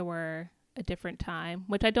it were a different time,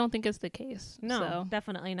 which I don't think is the case. No,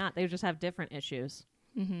 definitely not. They just have different issues.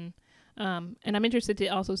 And I'm interested to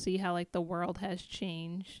also see how like the world has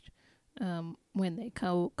changed when they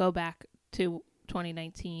go back to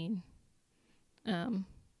 2019.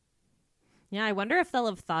 Yeah, I wonder if they'll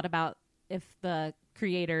have thought about if the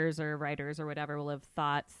creators or writers or whatever will have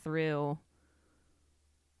thought through,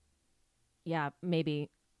 maybe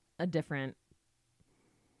a different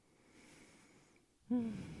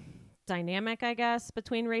dynamic, I guess,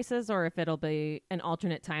 between races, or if it'll be an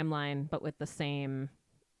alternate timeline but with the same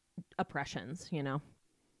oppressions,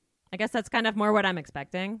 I guess that's kind of more what I'm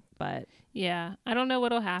expecting, but Yeah, I don't know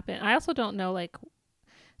what'll happen. I also don't know, like,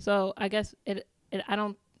 so I guess I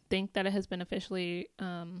don't think that it has been officially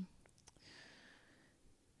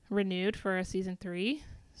renewed for a season 3.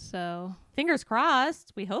 So fingers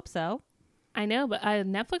crossed. We hope so. I know, but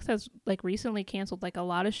Netflix has like recently canceled like a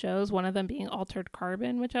lot of shows. One of them being Altered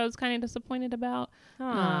Carbon, which I was kind of disappointed about.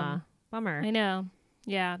 Bummer. I know.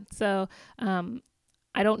 Yeah. So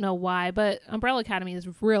I don't know why, but Umbrella Academy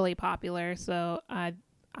is really popular. So I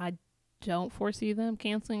don't foresee them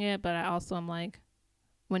canceling it, but I also am like,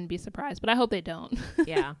 wouldn't be surprised. But I hope they don't.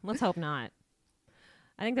 Yeah, let's hope not.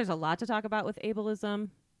 I think there's a lot to talk about with ableism.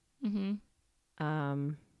 Mm-hmm.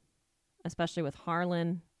 Especially with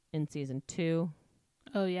Harlan in season 2.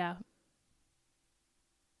 Oh yeah.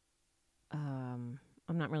 I'm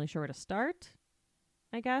not really sure where to start,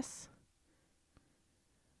 I guess.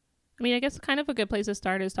 I mean, I guess kind of a good place to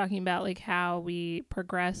start is talking about like how we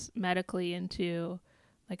progress medically into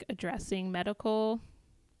like addressing medical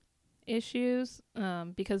issues,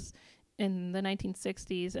 because in the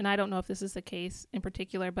 1960s, and I don't know if this is the case in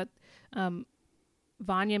particular, but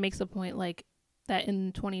Vanya makes a point like that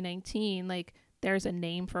in 2019, like there's a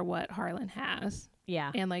name for what Harlan has.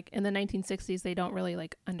 Yeah. And like in the 1960s, they don't really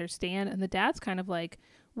like understand. And the dad's kind of like,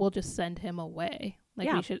 we'll just send him away.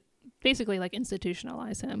 Like we should basically like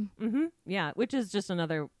institutionalize him. Mm-hmm. Yeah. Which is just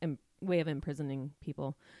another way of imprisoning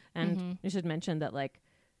people. And you should mention that like,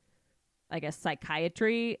 I guess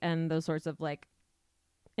psychiatry and those sorts of like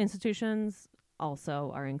institutions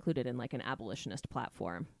also are included in like an abolitionist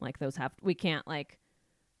platform. Like those we can't like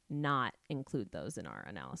not include those in our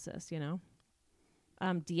analysis,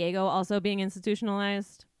 Diego also being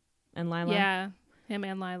institutionalized, and Lila. Yeah, him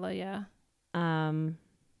and Lila, yeah.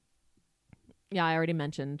 Yeah, I already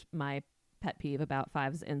mentioned my pet peeve about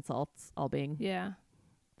Five's insults all being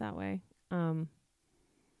that way.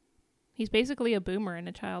 He's basically a boomer in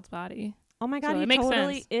a child's body. Oh my God, so he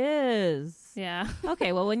totally is. Yeah.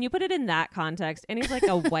 Okay, well, when you put it in that context, and he's like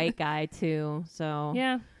a white guy too, so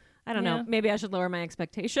yeah. I don't know. Maybe I should lower my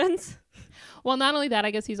expectations. Well, not only that,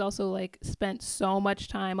 I guess he's also like spent so much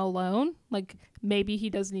time alone. Like maybe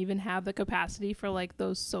he doesn't even have the capacity for like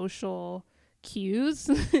those social cues,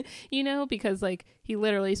 because like he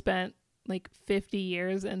literally spent like 50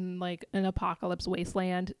 years in like an apocalypse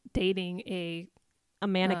wasteland dating a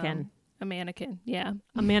mannequin. A mannequin. Yeah.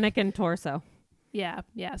 A mannequin torso. Yeah.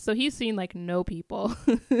 Yeah. So he's seen like no people.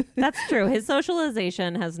 That's true. His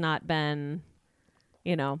socialization has not been,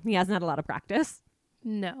 he hasn't had a lot of practice.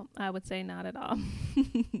 No, I would say not at all.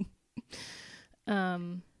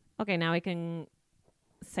 Okay, now we can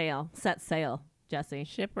set sail, Jesse.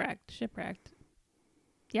 Shipwrecked.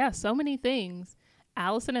 Yeah, so many things.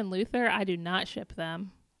 Allison and Luther, I do not ship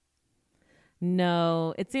them.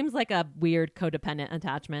 No, it seems like a weird codependent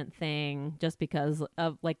attachment thing just because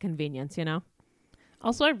of like convenience,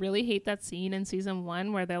 Also, I really hate that scene in season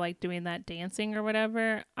 1 where they're like doing that dancing or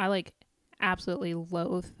whatever. I like absolutely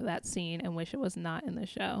loathe that scene and wish it was not in the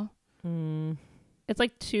show. It's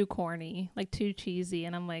like too corny, like too cheesy,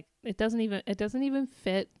 and I'm like, it doesn't even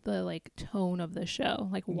fit the like tone of the show.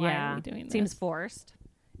 Like, why are we doing this? Seems forced.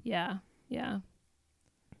 Yeah.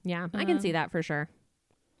 I can see that for sure.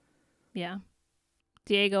 Yeah.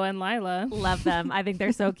 Diego and Lila, love them. I think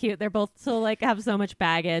they're so cute. They're both so like have so much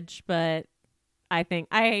baggage, but I think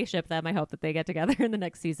I ship them. I hope that they get together in the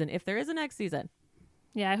next season, if there is a next season.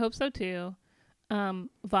 Yeah, I hope so too.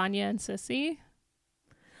 Vanya and Sissy.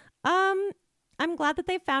 I'm glad that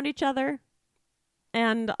they found each other,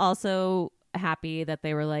 and also happy that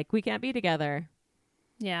they were like, we can't be together.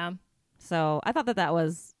 Yeah. So I thought that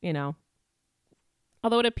was,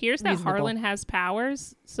 although it appears that reasonable. Harlan has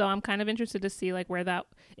powers, so I'm kind of interested to see like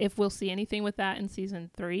if we'll see anything with that in season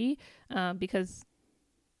 3, because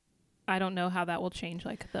I don't know how that will change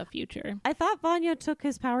like the future. I thought Vanya took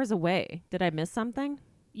his powers away. Did I miss something?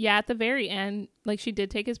 Yeah, at the very end, like she did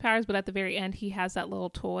take his powers, but at the very end, he has that little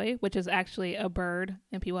toy, which is actually a bird,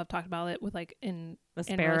 and people have talked about it with like in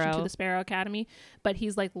relation to the Sparrow Academy. But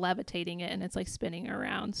he's like levitating it, and it's like spinning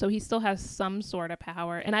around, so he still has some sort of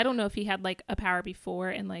power. And I don't know if he had like a power before,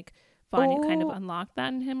 and like Vanya kind of unlocked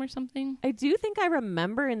that in him or something. I do think I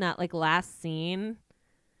remember in that like last scene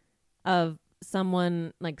of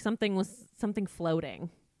someone like something floating.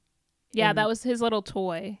 Yeah, that was his little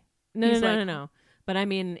toy. No. But I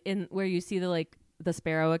mean, in where you see the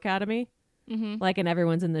Sparrow Academy, like, and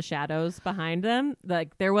everyone's in the shadows behind them.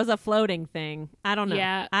 Like, there was a floating thing. I don't know.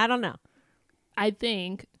 Yeah. I don't know. I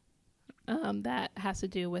think that has to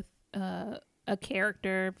do with a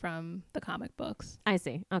character from the comic books. I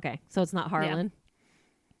see. Okay. So it's not Harlan.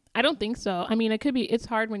 I don't think so. I mean, it could be. It's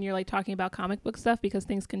hard when you're like talking about comic book stuff because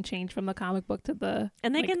things can change from the comic book to the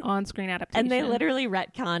on-screen adaptation. And they literally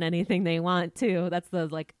retcon anything they want too. That's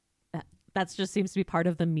that's just seems to be part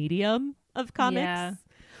of the medium of comics. Yeah.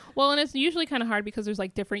 Well, and it's usually kind of hard because there's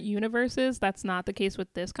like different universes. That's not the case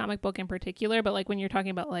with this comic book in particular. But like when you're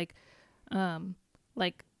talking about like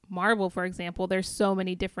Marvel, for example, there's so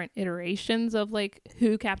many different iterations of like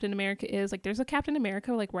who Captain America is. Like there's a Captain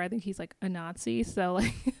America like where I think he's like a Nazi. So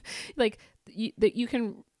like you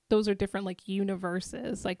can, those are different like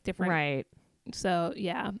universes, like different. Right. So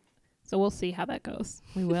yeah. So we'll see how that goes.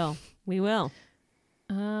 We will.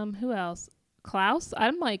 Who else? Klaus.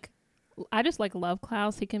 I just like love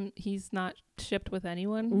Klaus. He's not shipped with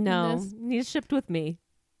anyone. No, he's shipped with me.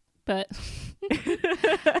 But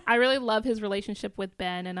I really love his relationship with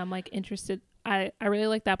Ben, and I'm like interested. I really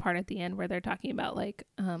like that part at the end where they're talking about like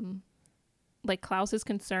Klaus is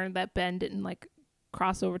concerned that Ben didn't like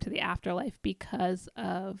cross over to the afterlife because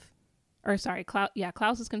of, or sorry,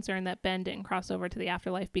 Klaus is concerned that Ben didn't cross over to the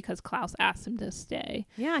afterlife because Klaus asked him to stay.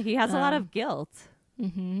 Yeah, he has a lot of guilt.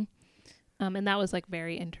 Mm-hmm. And that was like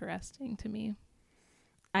very interesting to me.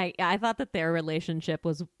 I thought that their relationship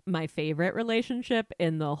was my favorite relationship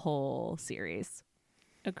in the whole series.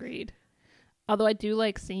 Agreed. Although I do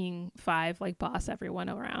like seeing Five like boss everyone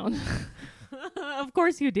around. Of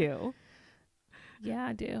course you do. Yeah,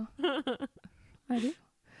 I do. I do.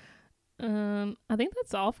 I think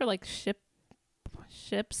that's all for like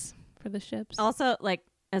ships for the ships. Also, like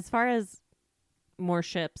as far as more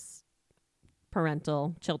ships,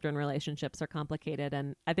 parental children relationships are complicated,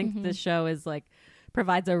 and I think this show is like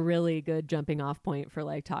provides a really good jumping off point for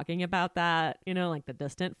like talking about that, you know, like the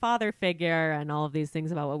distant father figure and all of these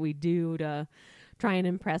things about what we do to try and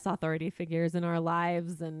impress authority figures in our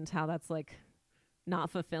lives and how that's like not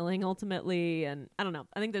fulfilling ultimately. And I don't know.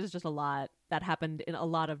 I think there's just a lot that happened in a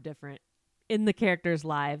lot of different in the characters'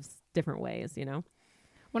 lives, different ways, you know.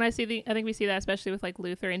 When I think we see that especially with like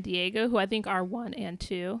Luther and Diego, who I think are 1 and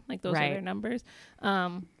 2, like those are their numbers.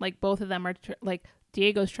 Like both of them are like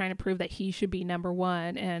Diego's trying to prove that he should be number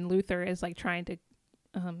 1, and Luther is like trying to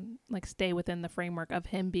like stay within the framework of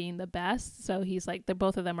him being the best. So he's like,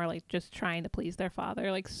 both of them are like just trying to please their father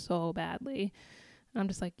like so badly. And I'm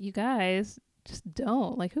just like, you guys just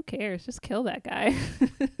don't, like, who cares? Just kill that guy.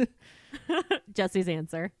 Jesse's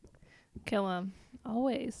answer. Kill him.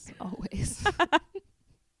 Always.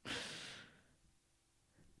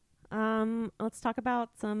 Let's talk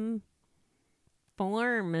about some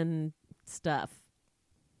form and stuff.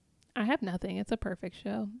 I have nothing. It's a perfect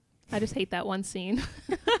show. I just hate that one scene.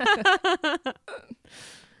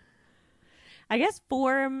 I guess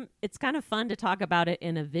form, it's kind of fun to talk about it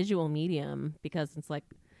in a visual medium because it's like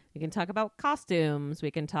we can talk about costumes.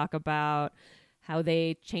 We can talk about how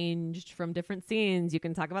they changed from different scenes. You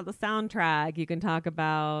can talk about the soundtrack. You can talk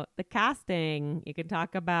about the casting. You can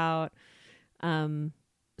talk about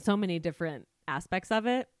so many different aspects of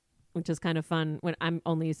it, which is kind of fun when I'm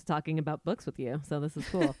only used to talking about books with you. So this is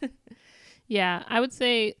cool. Yeah, I would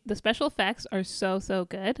say the special effects are so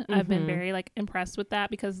good. Mm-hmm. I've been very like impressed with that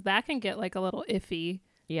because that can get like a little iffy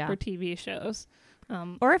for TV shows.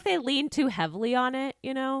 Or if they lean too heavily on it,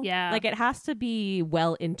 you know? Yeah. Like it has to be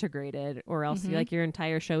well integrated or else like your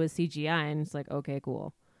entire show is CGI and it's like, okay,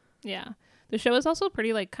 cool. Yeah. The show is also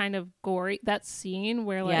pretty like kind of gory. That scene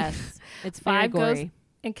where like yes, it's very Five gory. Goes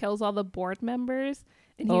and kills all the board members.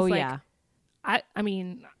 And he's like, yeah. I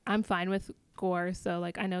mean, I'm fine with gore, so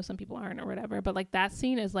like I know some people aren't or whatever, but like that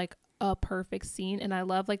scene is like a perfect scene, and I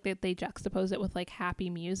love like that they juxtapose it with like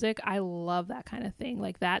happy music. I love that kind of thing.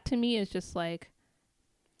 Like that to me is just like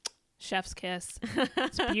chef's kiss.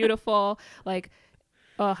 It's beautiful. Like,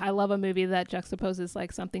 oh, I love a movie that juxtaposes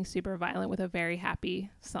like something super violent with a very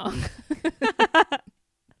happy song.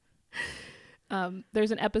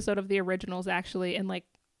 There's an episode of The Originals actually, and like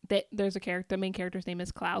there's a character, the main character's name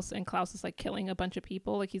is Klaus, and Klaus is like killing a bunch of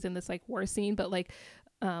people. Like he's in this like war scene, but like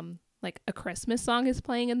a Christmas song is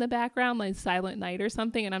playing in the background, like Silent Night or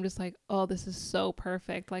something, and I'm just like, oh, this is so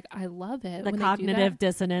perfect. Like I love it. The cognitive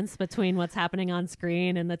dissonance between what's happening on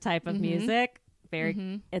screen and the type of music.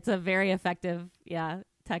 It's a very effective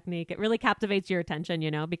technique. It really captivates your attention,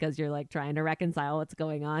 you know, because you're like trying to reconcile what's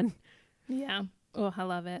going on. Yeah. Oh, I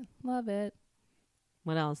love it.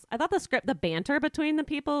 What else? I thought the banter between the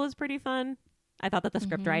people was pretty fun. I thought that the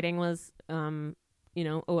script writing was, you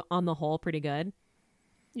know, on the whole pretty good.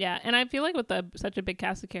 Yeah, and I feel like with such a big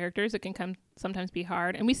cast of characters, it can sometimes be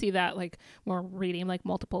hard, and we see that like when we're reading like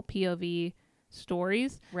multiple POV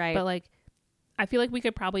stories, Right. But like, I feel like we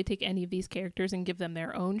could probably take any of these characters and give them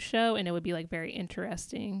their own show, and it would be like very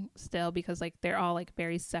interesting still because like they're all like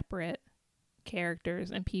very separate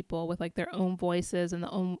characters and people with like their own voices and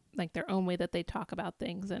their own way that they talk about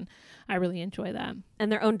things, and I really enjoy that. And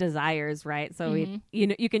their own desires, right? So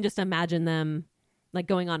you can just imagine them like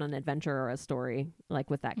going on an adventure or a story like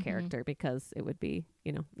with that character, because it would be,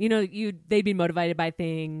 they'd be motivated by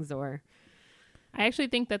things. Or I actually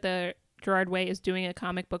think that the Gerard Way is doing a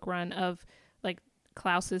comic book run of like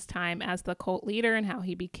Klaus's time as the cult leader and how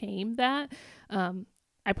he became that.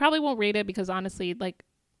 I probably won't read it because honestly, like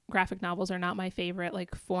graphic novels are not my favorite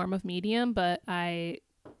like form of medium, but I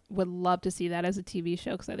would love to see that as a TV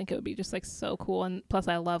show because I think it would be just like so cool. And plus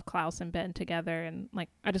I love Klaus and Ben together, and like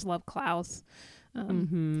I just love Klaus.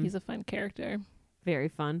 He's a fun character. Very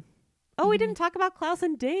fun. Oh, we didn't talk about Klaus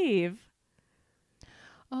and Dave.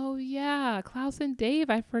 Oh yeah, Klaus and Dave.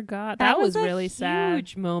 I forgot. That was really sad.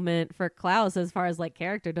 Huge moment for Klaus as far as like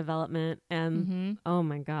character development, and oh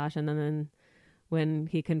my gosh! And then when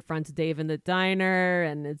he confronts Dave in the diner,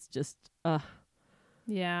 and it's just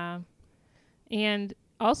yeah. And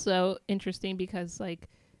also interesting because like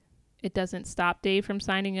it doesn't stop Dave from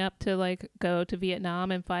signing up to like go to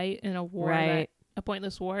Vietnam and fight in a war, right? A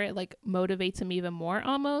pointless war. It like motivates him even more,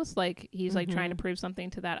 almost like he's like trying to prove something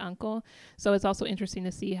to that uncle. So it's also interesting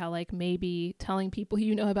to see how like maybe telling people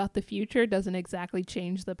about the future doesn't exactly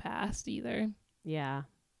change the past either. Yeah,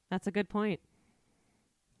 that's a good point.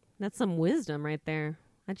 That's some wisdom right there.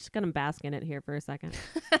 I'm just gonna bask in it here for a second.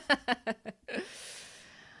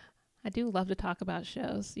 I do love to talk about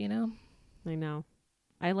shows, I know.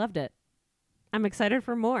 I loved it. I'm excited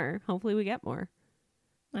for more. Hopefully we get more.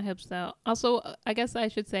 I hope so. Also, I guess I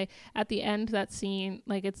should say at the end, that scene,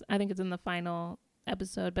 like I think it's in the final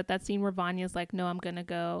episode, but that scene where Vanya's like, no, I'm going to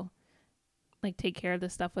go like take care of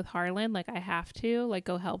this stuff with Harlan. Like I have to like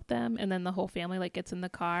go help them. And then the whole family like gets in the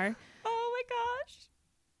car. Oh my gosh.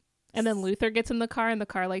 And then Luther gets in the car and the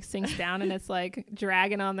car like sinks down and it's like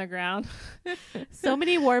dragging on the ground. So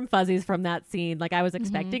many warm fuzzies from that scene. Like I was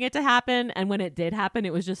expecting it to happen. And when it did happen,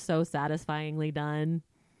 it was just so satisfyingly done.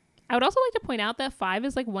 I would also like to point out that 5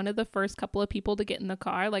 is like one of the first couple of people to get in the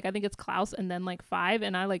car. Like I think it's Klaus and then like 5.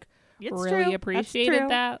 And I like really appreciated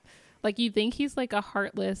that. Like you think he's like a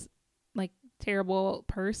heartless, like terrible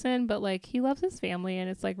person, but like he loves his family and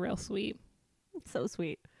it's like real sweet. It's so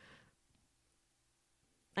sweet.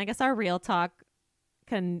 I guess our real talk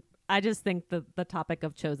I just think the topic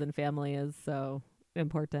of chosen family is so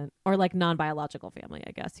important, or like non-biological family,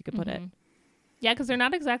 I guess you could put it. Yeah, because they're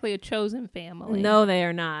not exactly a chosen family. No, they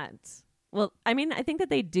are not. Well, I mean, I think that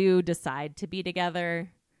they do decide to be together.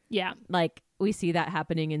 Yeah. Like we see that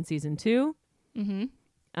happening in season 2.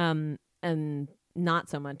 And not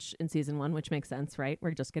so much in season 1, which makes sense, right?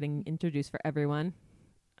 We're just getting introduced for everyone.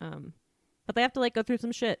 But they have to like go through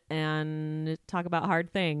some shit and talk about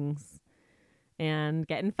hard things and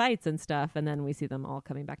get in fights and stuff. And then we see them all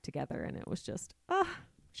coming back together. And it was just,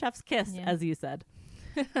 chef's kiss, as you said.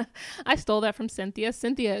 I stole that from Cynthia.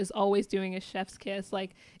 Cynthia is always doing a chef's kiss,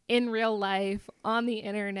 like in real life, on the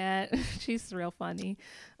internet. She's real funny.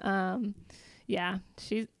 Yeah,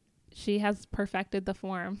 she has perfected the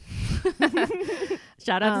form.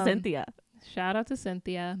 Shout out to Cynthia. Shout out to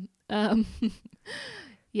Cynthia.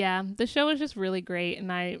 Yeah, the show is just really great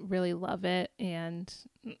and I really love it. And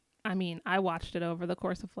I mean, I watched it over the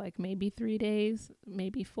course of like maybe 3 days,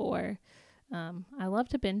 maybe 4. I love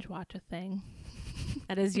to binge watch a thing.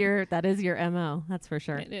 That is your MO. That's for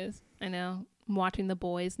sure. It is. I know. I'm watching The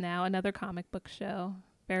Boys now, another comic book show.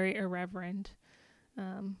 Very irreverent.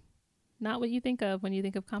 Not what you think of when you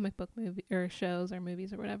think of comic book movie or shows or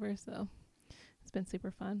movies or whatever. So it's been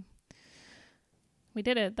super fun. We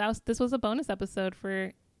did it. This was a bonus episode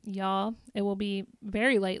for y'all. It will be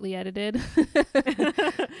very lightly edited.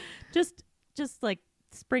 just like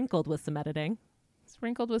sprinkled with some editing.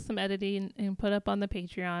 Sprinkled with some editing and put up on the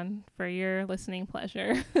Patreon for your listening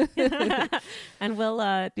pleasure. And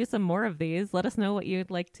we'll do some more of these. Let us know what you'd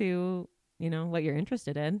like to, what you're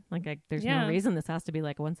interested in. Like there's no reason this has to be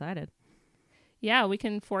like one-sided. Yeah, we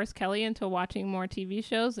can force Kelly into watching more TV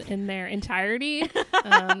shows in their entirety.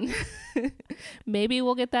 Maybe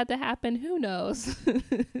we'll get that to happen. Who knows?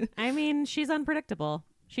 I mean, she's unpredictable.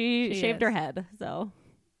 She shaved her head, so.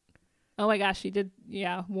 Oh my gosh, she did.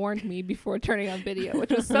 Yeah, warned me before turning on video, which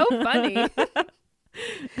was so funny.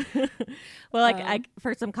 Well, like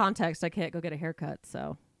for some context, I can't go get a haircut,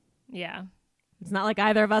 so. Yeah. It's not like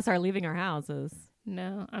either of us are leaving our houses.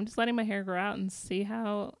 No, I'm just letting my hair grow out and see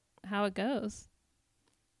how it goes.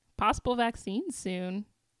 possible vaccines soon.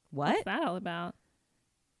 What? What's that all about?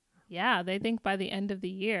 Yeah, they think by the end of the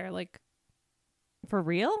year. Like, For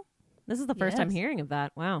real? This is the first time Yes. hearing of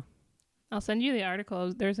that. Wow. I'll send you the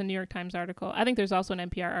article. There's a New York Times article. I think there's also an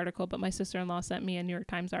NPR article, but my sister-in-law sent me a New York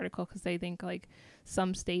Times article because they think like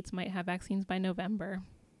some states might have vaccines by November.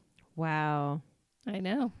 Wow. I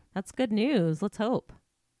know. That's good news. Let's hope.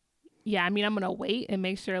 Yeah, I mean, I'm gonna wait and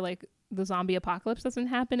make sure like the zombie apocalypse doesn't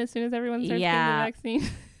happen as soon as everyone starts Yeah. getting the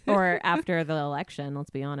vaccine. Or after the election, let's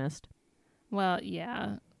be honest. Well,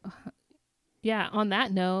 yeah. Yeah, on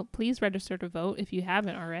that note, please register to vote if you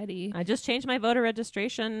haven't already. I just changed my voter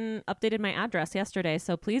registration, updated my address yesterday,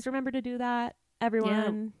 so please remember to do that,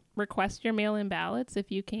 everyone. Request your mail-in ballots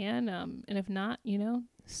if you can. And if not,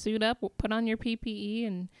 suit up, put on your PPE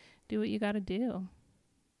and do what you got to do.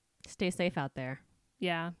 Stay safe out there.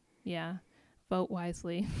 Yeah. Vote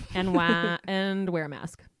wisely. And and wear a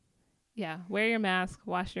mask. Yeah. Wear your mask,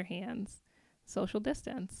 wash your hands, social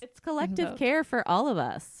distance. It's collective vote. care for all of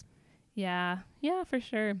us. Yeah, for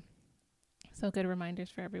sure. So good reminders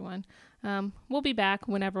for everyone. We'll be back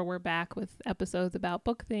whenever we're back with episodes about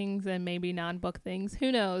book things and maybe non-book things.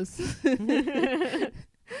 Who knows?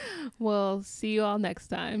 We'll see you all next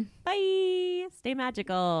time. Bye. Stay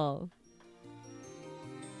magical.